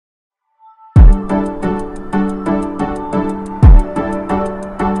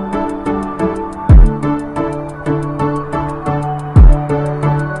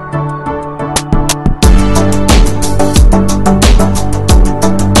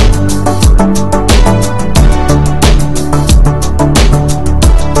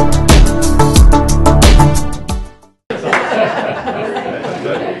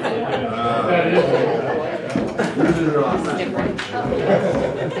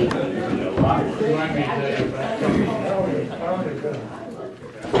Okay,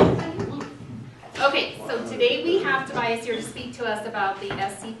 so today we have Tobias here to speak to us about the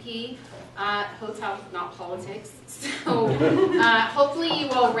SCP Hotel, not politics. So hopefully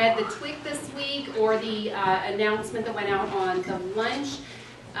you all read the tweet this week or the announcement that went out on the lunch.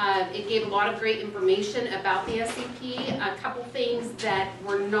 It gave a lot of great information about the SCP. A couple things that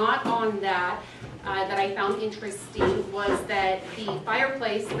were not on that that I found interesting was that the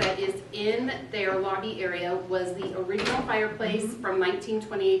fireplace that is in their lobby area was the original fireplace from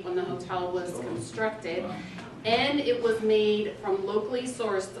 1928 when the hotel was constructed. And it was made from locally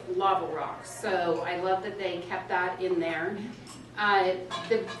sourced lava rock. So I love that they kept that in there.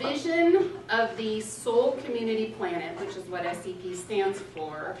 The vision of the Soul Community Planet, which is what SCP stands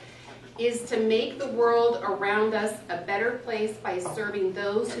for, is to make the world around us a better place by serving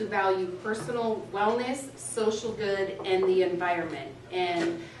those who value personal wellness, social good, and the environment.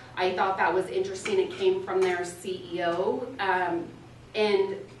 And I thought that was interesting. It came from their CEO.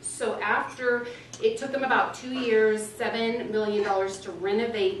 And so after, it took them about 2 years, $7 million to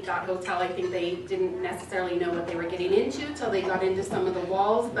renovate that hotel. I think they didn't necessarily know what they were getting into until they got into some of the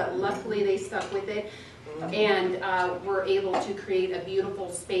walls, but luckily they stuck with it and were able to create a beautiful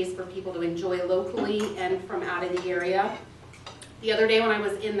space for people to enjoy locally and from out of the area. The other day when I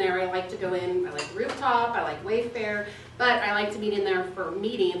was in there, I like to go in, I like Rooftop, I like Wayfair, but I like to meet in there for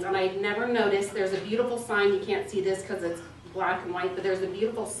meetings, and I'd never noticed, there's a beautiful sign, you can't see this because it's black and white, but there's a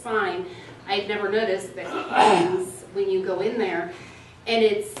beautiful sign I'd never noticed that hangs when you go in there, and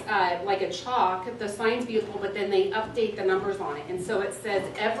it's like a chalk. The sign's beautiful, but then they update the numbers on it, and so it says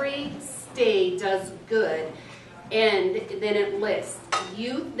every stay does good, and then it lists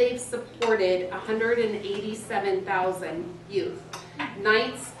youth. They've supported 187,000 youth.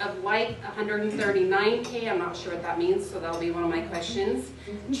 Nights of light, 139K. I'm not sure what that means, so that'll be one of my questions.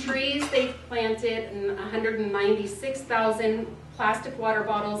 Trees they've planted, 196,000. Plastic water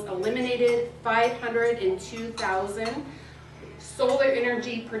bottles eliminated, 502,000. Solar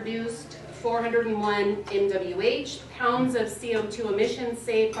energy produced, 401 MWH. Pounds of CO2 emissions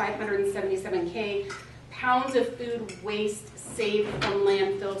saved, 577K. Pounds of food waste saved from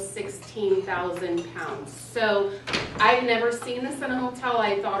landfill, 16,000 pounds. So I've never seen this in a hotel.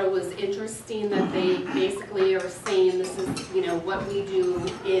 I thought it was interesting that they basically are saying this is, you know, what we do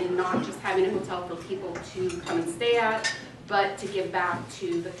in not just having a hotel for people to come and stay at, but to give back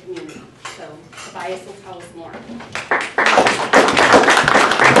to the community. So Tobias will tell us more.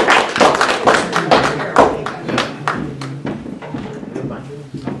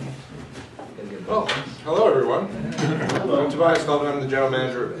 Well, hello everyone. I'm Tobias Colvin. I'm the general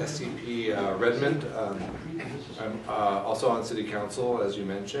manager of SCP Redmond. I'm also on city council, as you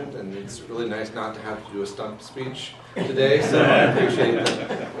mentioned, and it's really nice not to have to do a stump speech today, so I appreciate it.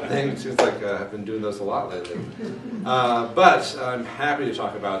 I think it seems like I've been doing those a lot lately. But I'm happy to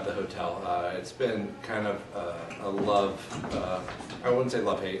talk about the hotel. It's been kind of a love, I wouldn't say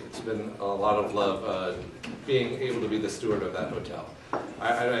love-hate, it's been a lot of love being able to be the steward of that hotel.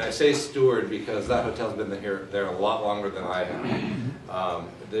 I say steward because that hotel's been there a lot longer than I have.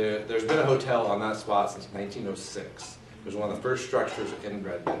 There's been a hotel on that spot since 1906. It was one of the first structures in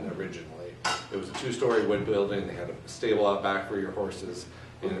Redmond originally. It was a two-story wood building. They had a stable out back for your horses,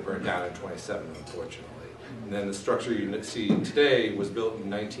 and it burned down in 27, unfortunately. And then the structure you see today was built in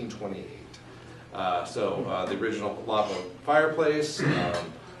 1928. So the original lava fireplace,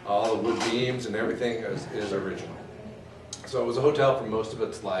 all the wood beams and everything is original. So it was a hotel for most of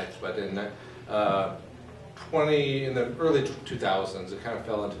its life, but in the early 2000s, it kind of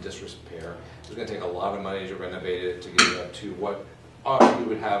fell into disrepair. It was going to take a lot of money to renovate it, to get it up to what you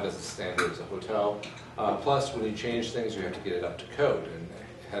would have as a standard as a hotel. Plus, when you change things, you have to get it up to code, and it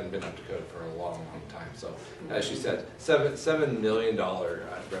hadn't been up to code for a long, long time. So, as she said, $7 million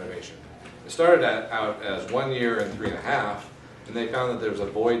renovation. It started out as 1 year and 3.5. And they found that there was a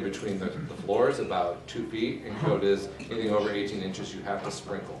void between the floors, about 2 feet, and code is anything over 18 inches you have to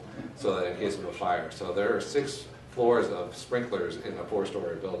sprinkle, so that in case of a fire. So there are 6 floors of sprinklers in a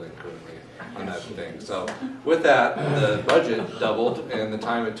 4-story building currently on that thing. So with that, the budget doubled, and the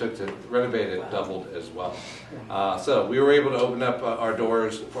time it took to renovate it doubled as well. So we were able to open up our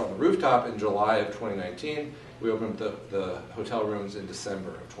doors from the rooftop in July of 2019. We opened up the hotel rooms in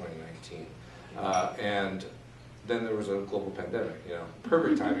December of 2019. And then there was a global pandemic, you know,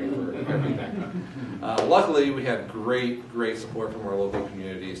 perfect timing for everything. Luckily, we had great support from our local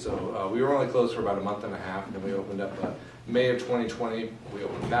community, so we were only closed for about a month and a half, and then we opened up May of 2020. We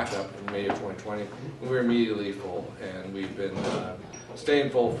opened back up in May of 2020, and we were immediately full, and we've been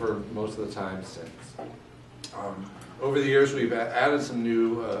staying full for most of the time since. Over the years, we've added some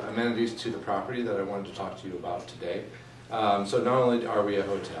new amenities to the property that I wanted to talk to you about today. So not only are we a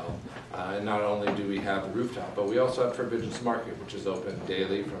hotel, and not only do we have the rooftop, but we also have Provisions Market, which is open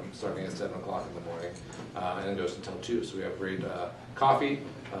daily from starting at 7 o'clock in the morning, and it goes until 2. So we have great coffee.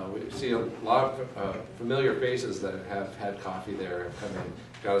 We see a lot of familiar faces that have had coffee there, have come in,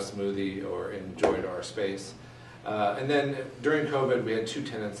 got a smoothie, or enjoyed our space. And then during COVID, we had 2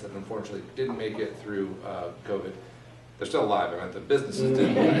 tenants that unfortunately didn't make it through COVID. They're still alive. I meant the businesses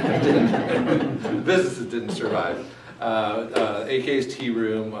didn't. The businesses didn't survive. AK's tea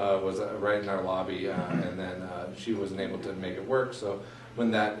room was right in our lobby, and then she wasn't able to make it work. So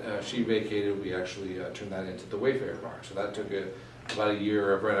when that she vacated, we actually turned that into the Wayfarer bar. So that took about a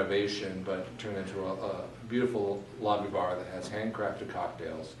year of renovation, but turned into a beautiful lobby bar that has handcrafted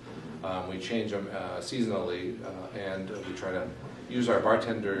cocktails. We change them seasonally, and we try to use our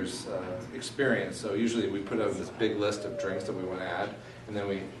bartenders' experience. So usually we put out this big list of drinks that we want to add, and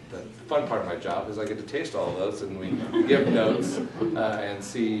then the fun part of my job is I get to taste all of those, and we give notes and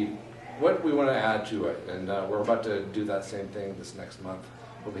see what we want to add to it. And we're about to do that same thing this next month.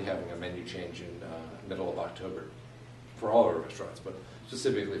 We'll be having a menu change in middle of October for all our restaurants, but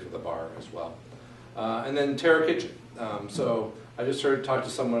specifically for the bar as well. And then Terra Kitchen. So I just talked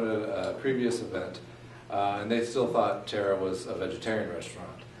to someone at a previous event, and they still thought Terra was a vegetarian restaurant.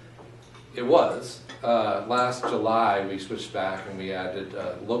 It was. Last July, we switched back and we added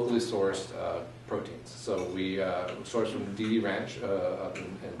locally sourced proteins. So we sourced from DD Ranch up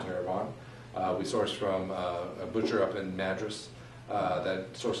in Terrebonne. We sourced from a butcher up in Madras that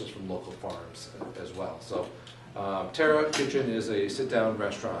sources from local farms as well. So Terra Kitchen is a sit-down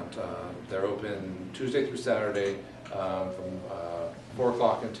restaurant. They're open Tuesday through Saturday from 4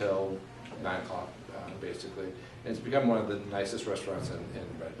 o'clock until 9 o'clock, basically. And it's become one of the nicest restaurants in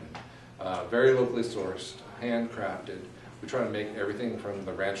Redmond. Very locally sourced, handcrafted. We try to make everything from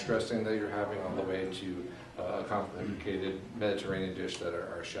the ranch dressing that you're having all the way to a complicated Mediterranean dish that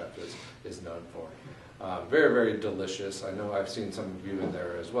our chef is known for. Very, very delicious. I know I've seen some of you in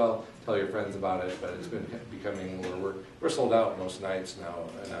there as well. Tell your friends about it, but it's been becoming, we're sold out most nights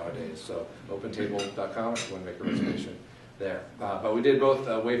nowadays. So opentable.com if you want to make a reservation there. But we did both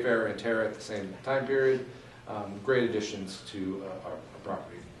Wayfarer and Terra at the same time period. Great additions to our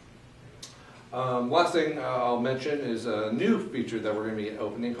property. Last thing I'll mention is a new feature that we're going to be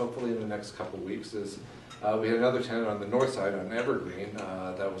opening hopefully in the next couple of weeks is we had another tenant on the north side on Evergreen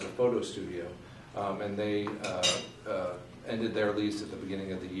that was a photo studio. And they ended their lease at the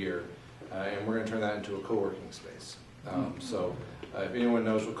beginning of the year, and we're going to turn that into a co-working space. So if anyone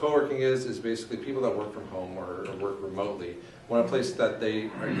knows what co-working is basically people that work from home or work remotely want a place that they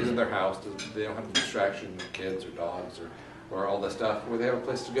are using their house, they don't have the distraction of kids or dogs or all this stuff, where they have a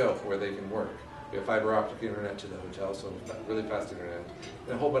place to go, where they can work. We have fiber optic internet to the hotel, so really fast internet,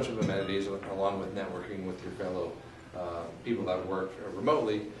 and a whole bunch of amenities along with networking with your fellow people that work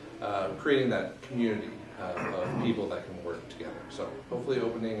remotely, creating that community of people that can work together. So hopefully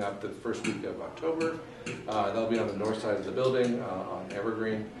opening up the first week of October. They'll be on the north side of the building on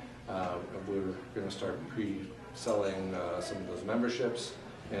Evergreen. We're going to start pre-selling some of those memberships.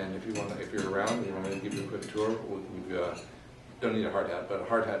 And if you're around, you want me to give you a quick tour. We don't need a hard hat, but a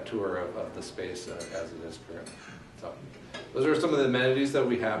hard hat tour of the space as it is currently. So those are some of the amenities that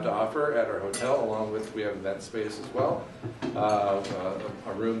we have to offer at our hotel, along with we have event space as well.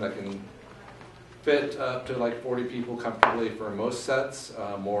 A room that can fit up to like 40 people comfortably for most sets,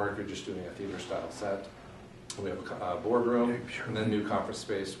 more if you're just doing a theater style set. We have a boardroom, and then new conference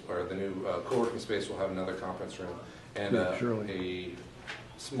space, or the new co-working space will have another conference room, and a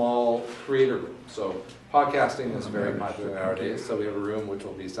small creator room. So podcasting is very popular nowadays, so we have a room which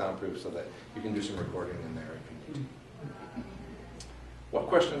will be soundproof so that you can do some recording in there if you need to. What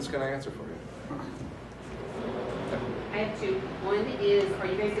questions can I answer for you? I have two. One is, are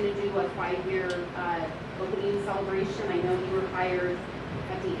you guys going to do a 5-year opening celebration? I know you were hired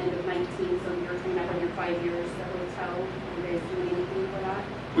at the end of 19, so you're coming up on your 5 years at the hotel. Are you guys doing anything for that?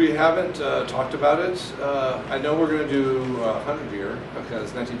 We haven't talked about it. I know we're going to do 100 year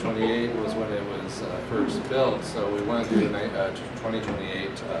because 1928 was when it was first built, so we want to do a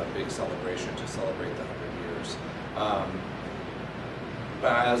 2028 big celebration to celebrate the 100 years.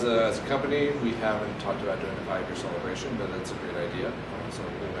 As a company, we haven't talked about doing a 5-year celebration, but it's a great idea. So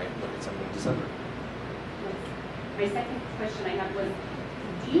we might look at something in December. My second question I had was,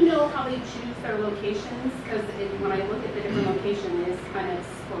 do you know how they choose their locations? Because when I look at the different locations, it's kind of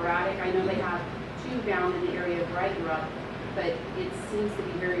sporadic. I know they have 2 down in the area where I grew up, but it seems to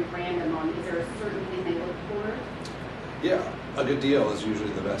be very random. Is there a certain thing they look for? Yeah, a good deal is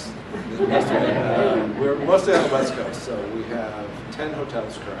usually the best. We're mostly on the West Coast, so we have 10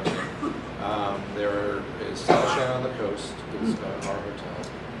 hotels currently. There is Salchan on the coast, is our hotel.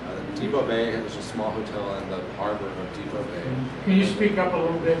 Depot Bay is a small hotel in the harbor of Depot Bay. Can you speak up a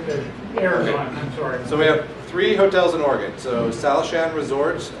little bit? The air's on, I'm sorry. So we have 3 hotels in Oregon. So Salchan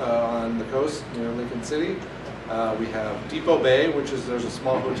Resort on the coast near Lincoln City. We have Depot Bay, there's a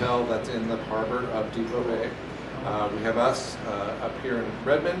small hotel that's in the harbor of Depot Bay. We have us up here in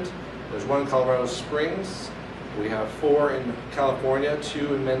Redmond. There's 1 in Colorado Springs. We have 4 in California,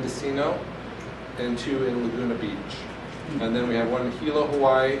 2 in Mendocino, and 2 in Laguna Beach. And then we have 1 in Hilo,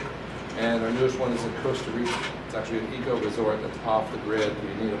 Hawaii, and our newest one is in Costa Rica. It's actually an eco resort that's off the grid.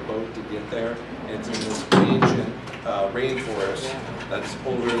 You need a boat to get there. And it's in this ancient rainforest that's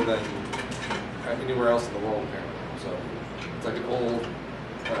older than anywhere else in the world, apparently. So it's like an old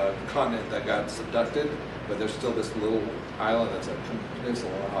continent that got subducted, but there's still this little island that's a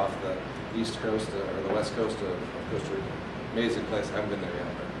peninsula off the east coast or the west coast of Costa Rica. Amazing place. I haven't been there yet,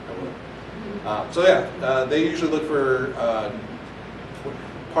 but I will. So yeah, they usually look for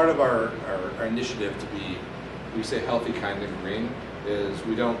part of our initiative to be, we say healthy, kind, and green, is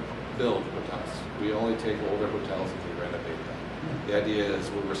we don't build hotels. We only take older hotels and we renovate them. The idea is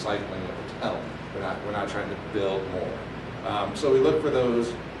we're recycling a hotel. We're not trying to build more. So we look for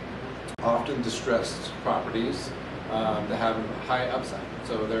those often distressed properties that have high upside.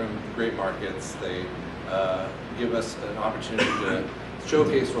 So they're in great markets. They give us an opportunity to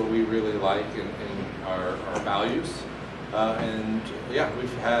showcase what we really like in our values. And yeah,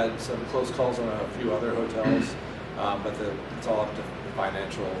 we've had some close calls on a few other hotels, but it's all up to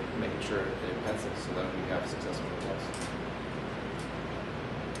financial, making sure it pencils so that we have successful hotels.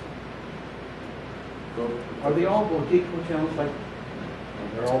 Are they all boutique hotels?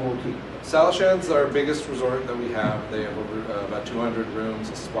 They're all boutique. Salchan's our biggest resort that we have. They have over about 200 rooms,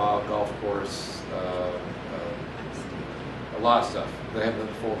 a spa, golf course, a lot of stuff. They have the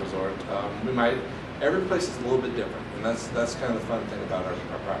full resort. Every place is a little bit different, and that's kind of the fun thing about our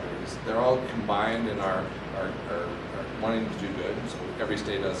properties. They're all combined in our wanting to do good, so every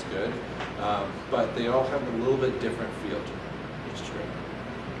stay does good, but they all have a little bit different feel to them, which is great.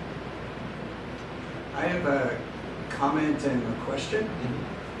 I have a comment and a question.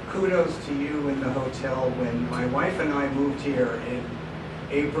 Kudos to you in the hotel. When my wife and I moved here in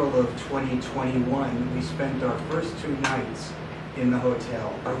April of 2021, we spent our first 2 nights in the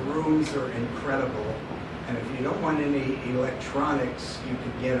hotel. The rooms are incredible, and if you don't want any electronics, you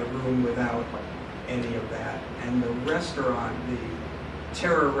could get a room without any of that. And the restaurant, the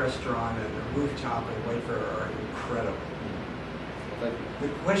Terra restaurant and the Rooftop and Wafer are incredible. The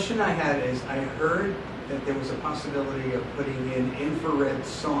question I had is, I heard that there was a possibility of putting in infrared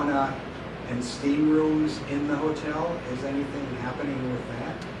sauna and steam rooms in the hotel. Is anything happening with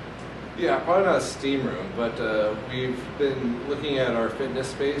that? Yeah, probably not a steam room, but we've been looking at our fitness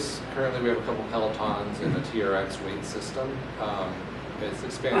space. Currently we have a couple Pelotons and a TRX weight system. It's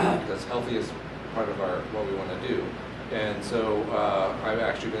expanded because healthy is part of what we want to do. And so I've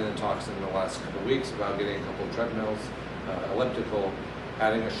actually been in talks in the last couple of weeks about getting a couple of treadmills, elliptical,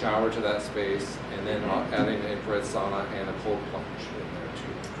 adding a shower to that space, and then adding an infrared sauna and a cold plunge in there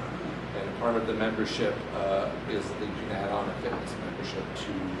too. And part of the membership is that you can add on a fitness membership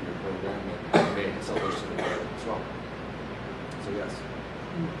to your program and make celebration as well. So yes.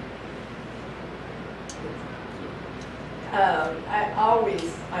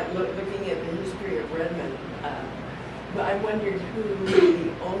 Looking at the history of Redmond, I wondered who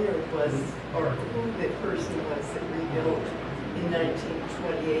the owner was, or who the person was that rebuilt in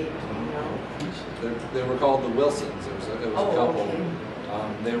 1928, you know? They were called the Wilsons. It was a couple. Okay.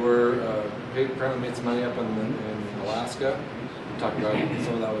 They were apparently made some money up in Alaska. We talked about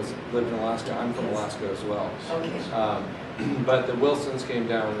some of that lived in Alaska. I'm from Alaska as well. Okay. But the Wilsons came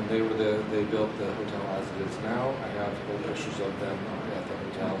down and they built the hotel as it is now. I have old pictures of them at the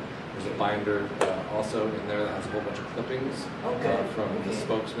hotel. There's a binder also in there that has a whole bunch of clippings from the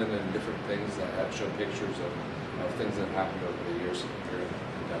spokesman and different things that show pictures of things that have happened over the years here in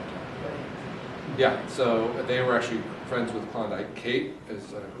downtown. Yeah, so they were actually friends with Klondike Kate,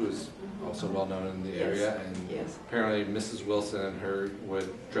 who is also well known in the area, and apparently Mrs. Wilson and her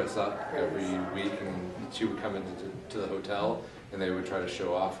would dress up every week, and she would come into the hotel, and they would try to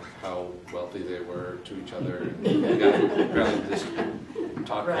show off how wealthy they were to each other. And they apparently just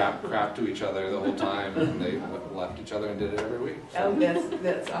talk crap to each other the whole time, and they left each other and did it every week. So. Oh,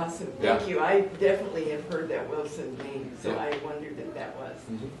 that's awesome. Thank you. I definitely have heard that Wilson name, so I wondered if that was.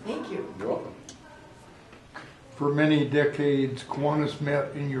 Thank you. You're welcome. for many decades, Kiwanis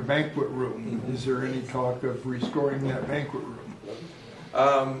met in your banquet room. Is there any talk of restoring that banquet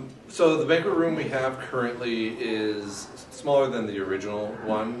room? So the banquet room we have currently is smaller than the original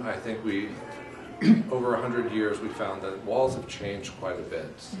one. I think over 100 years, we found that walls have changed quite a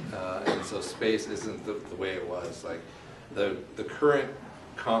bit, and so space isn't the way it was. Like the current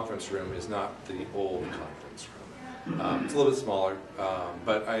conference room is not the old conference room. It's a little bit smaller,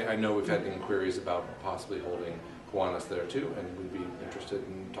 but I know we've had inquiries about possibly holding Kiwanis there too, and we'd be interested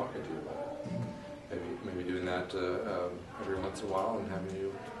in talking to you about it. Maybe doing that every once in a while and having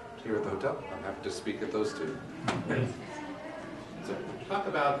you here at the hotel. I'm happy to speak at those too. So talk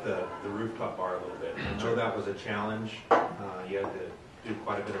about the rooftop bar a little bit. I know that was a challenge. You had to do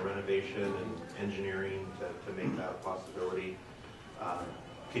quite a bit of renovation and engineering to make that a possibility.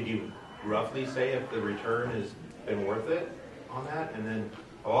 Could you roughly say if the return has been worth it on that? And then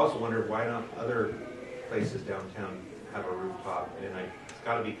I also wondered why don't other places downtown have a rooftop? And it's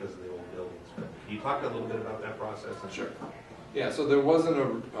got to be because of the old buildings. But can you talk a little bit about that process? Sure. Yeah, so there wasn't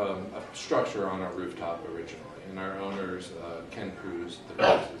a structure on our rooftop originally, and our owners, Ken Cruz,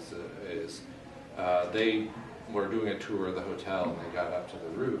 they were doing a tour of the hotel, and they got up to the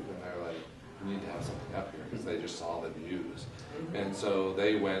roof, and they're like, we need to have something up here, because they just saw the views. And so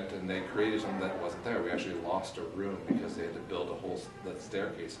they went and they created something that wasn't there. We actually lost a room because they had to build a whole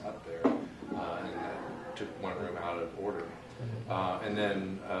staircase up there, and that took one room out of order. And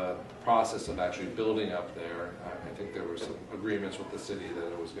then the process of actually building up there, I think there were some agreements with the city that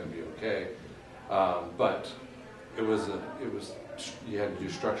it was going to be okay, but you had to do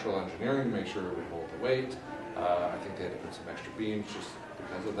structural engineering to make sure it would hold the weight. I think they had to put some extra beams just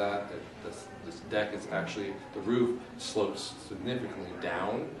because of that. This deck is actually, the roof slopes significantly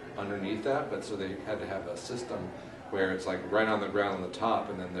down underneath that, but so they had to have a system where it's like right on the ground on the top,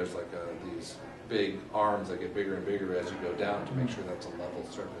 and then there's like these big arms that get bigger and bigger as you go down to make sure that's a level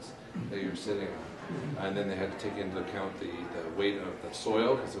surface that you're sitting on. And then they had to take into account the weight of the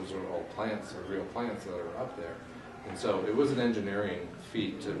soil, because those are all plants, or real plants that are up there. And so it was an engineering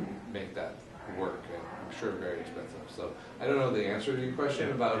feat to make that work, and I'm sure very expensive. So I don't know the answer to your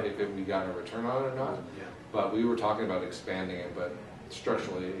question about if we got a return on it or not, but we were talking about expanding it, but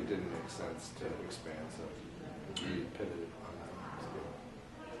structurally it didn't make sense to expand, so we pivoted on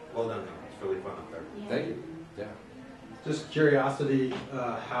that. Well done. It's really fun up there. Thank you. Yeah. Just curiosity,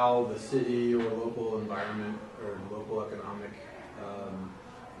 how the city or local environment or local economic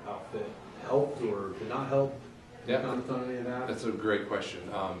outfit helped or did not help? Yeah, on any of that? That's a great question.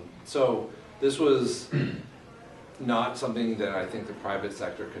 So this was not something that I think the private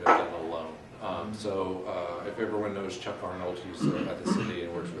sector could have done alone. If everyone knows Chuck Arnold, he's at the city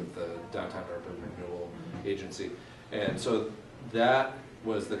and works with the Downtown Urban Renewal Agency, and so that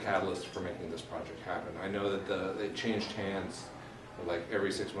was the catalyst for making this project happen. I know that it changed hands like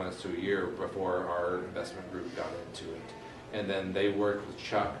every 6 months to a year before our investment group got into it. And then they worked with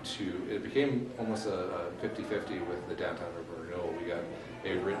Chuck it became almost a 50-50 with the Downtown Urban Renewal. We got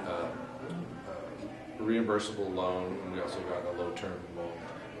a reimbursable loan, and we also got a low-term loan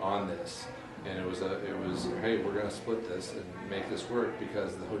on this. And it was, hey, we're going to split this and make this work,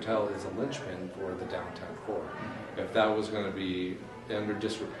 because the hotel is a linchpin for the downtown core. If that was going to be under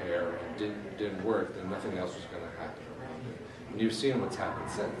disrepair and didn't work, then nothing else was going to happen around it. And you've seen what's happened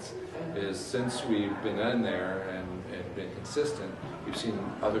since we've been in there and been consistent, you've seen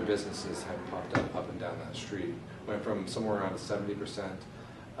other businesses have popped up and down that street. Went from somewhere around a 70%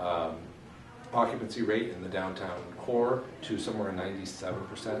 occupancy rate in the downtown core to somewhere around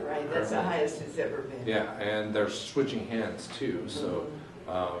 97%. Right, that's the highest it's ever been. Yeah, and they're switching hands too. So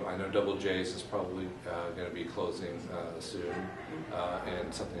I know Double J's is probably going to be closing soon,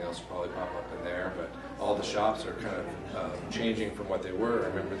 and something else will probably pop up in there. But all the shops are kind of changing from what they were. I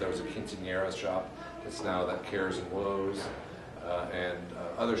remember there was a quinceañera shop that's now that Cares and Woes, and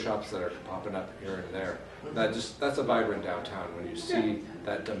other shops that are popping up here and there. That's a vibrant downtown when you see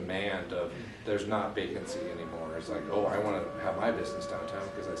that demand of there's not vacancy anymore. It's like, oh, I want to have my business downtown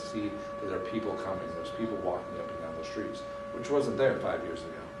because I see that there are people coming. There's people walking up and down the streets, which wasn't there 5 years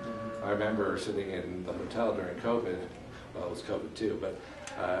ago. I remember sitting in the hotel during COVID. Well, it was COVID too, but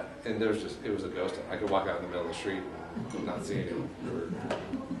and it was a ghost town. I could walk out in the middle of the street and not see anyone for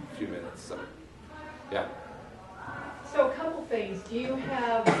a few minutes. So, yeah. So a couple things. Do you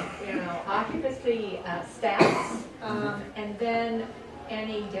have, occupancy stats, and then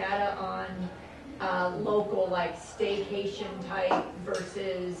any data on local, like staycation type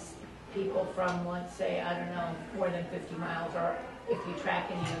versus people from, let's say, I don't know, more than 50 miles, or if you track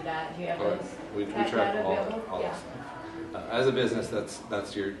any of that? Do you have those? We that track data all available? that stuff. As a business,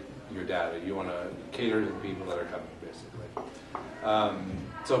 that's your your data. You want to cater to the people that are coming, basically.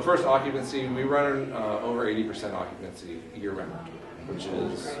 So first, occupancy. We run over 80% occupancy year-round, which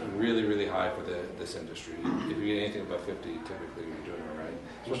is really, really high for this industry. If you get anything above 50, typically you're doing all right,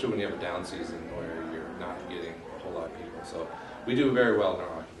 especially when you have a down season where you're not getting a whole lot of people. So we do very well in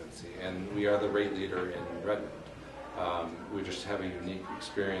our occupancy, and we are the rate leader in Redmond. We just have a unique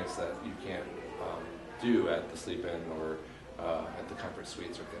experience that you can't do at the Sleep Inn or at the Comfort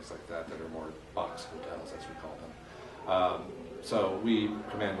Suites or things like that are more box hotels, as we call them. So we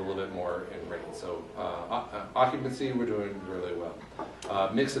command a little bit more in rate. So occupancy, we're doing really well.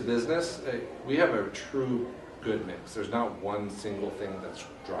 Mix of business, we have a true good mix. There's not one single thing that's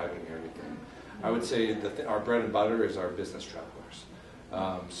driving everything. I would say our bread and butter is our business travelers.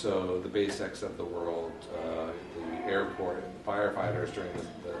 So the BASEX of the world, the airport, firefighters during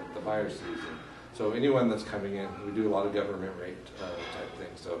the fire season. So anyone that's coming in, we do a lot of government rate type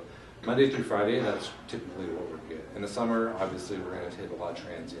things. So Monday through Friday, that's typically what we get. In the summer, obviously, we're going to take a lot of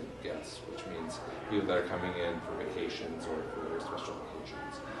transient guests, which means people that are coming in for vacations or for special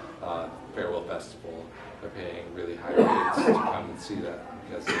occasions. Farewell Festival, they're paying really high rates to come and see that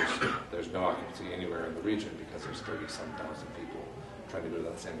because there's no occupancy anywhere in the region because there's 30-some thousand people trying to go to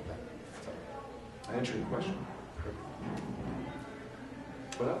that same event. So, I answered your question.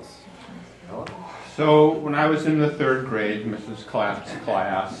 What else? Ellen? So when I was in the 3rd grade, Mrs. Clapp's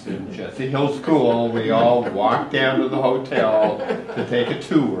class in Jesse Hill School, we all walked down to the hotel to take a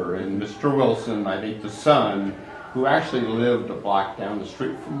tour. And Mr. Wilson, I think the son, who actually lived a block down the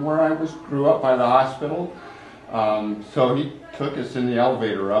street from where I grew up by the hospital, so he took us in the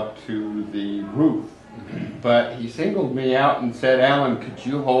elevator up to the roof. But he singled me out and said, "Alan, could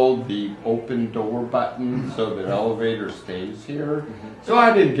you hold the open door button so the elevator stays here?" So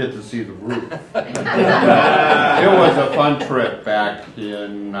I didn't get to see the roof. It was a fun trip back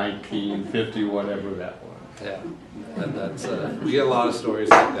in 1950, whatever that was. Yeah, and that's we get a lot of stories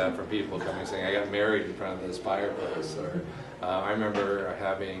like that from people coming saying, "I got married in front of this fireplace," or I remember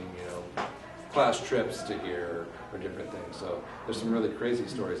having class trips to here or different things. So there's some really crazy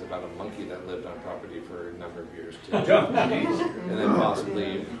stories about a monkey that lived on property for a number of years too, and then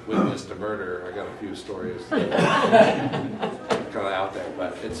possibly witnessed a murder. I got a few stories kind of out there,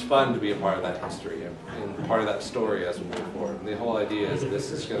 but it's fun to be a part of that history and part of that story as we move forward. And the whole idea is this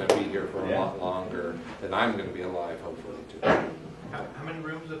is going to be here for a lot longer than I'm going to be alive, hopefully, too. How many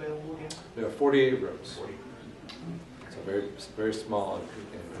rooms available again? We have 48 rooms. So very, very small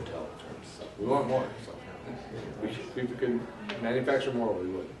in hotel terms. So we want more. So if we could manufacture more, we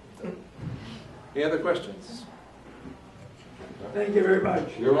would. So. Any other questions? Thank you very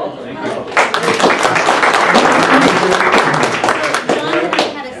much. You're welcome. Thank you. John and I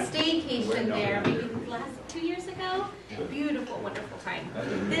had a staycation there maybe last 2 years ago. Beautiful, wonderful time.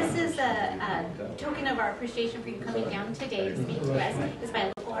 This is a token of our appreciation for you coming down today to speak to us. It's by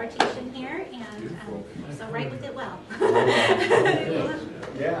a local artisan here, and so write with it well.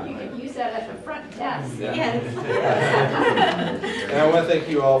 You can use that as a front desk. Yeah. Yes. And I want to thank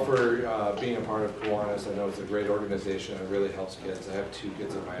you all for being a part of Kiwanis. I know it's a great organization. It really helps kids. I have 2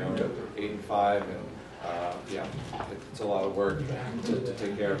 kids of my own, 8 and 5, and yeah, it's a lot of work to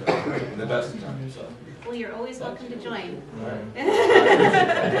take care of them in the best of times. So. Well, you're always welcome to join. All right.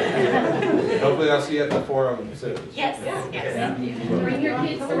 Hopefully I'll see you at the forum soon. Yes, yes. Bring your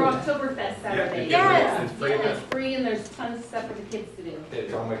kids for Oktoberfest Saturday. Yes. It's free. It's free, and there's tons of stuff for the kids to do.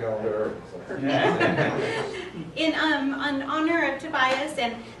 It's on my calendar. In honor of Tobias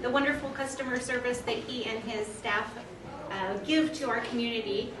and the wonderful customer service that he and his staff give to our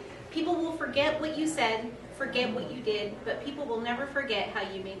community, people will forget what you said, forget what you did, but people will never forget how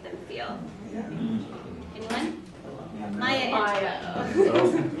you made them feel. Anyone? Maya.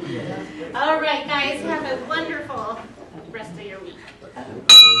 All right, guys, have a wonderful rest of your week.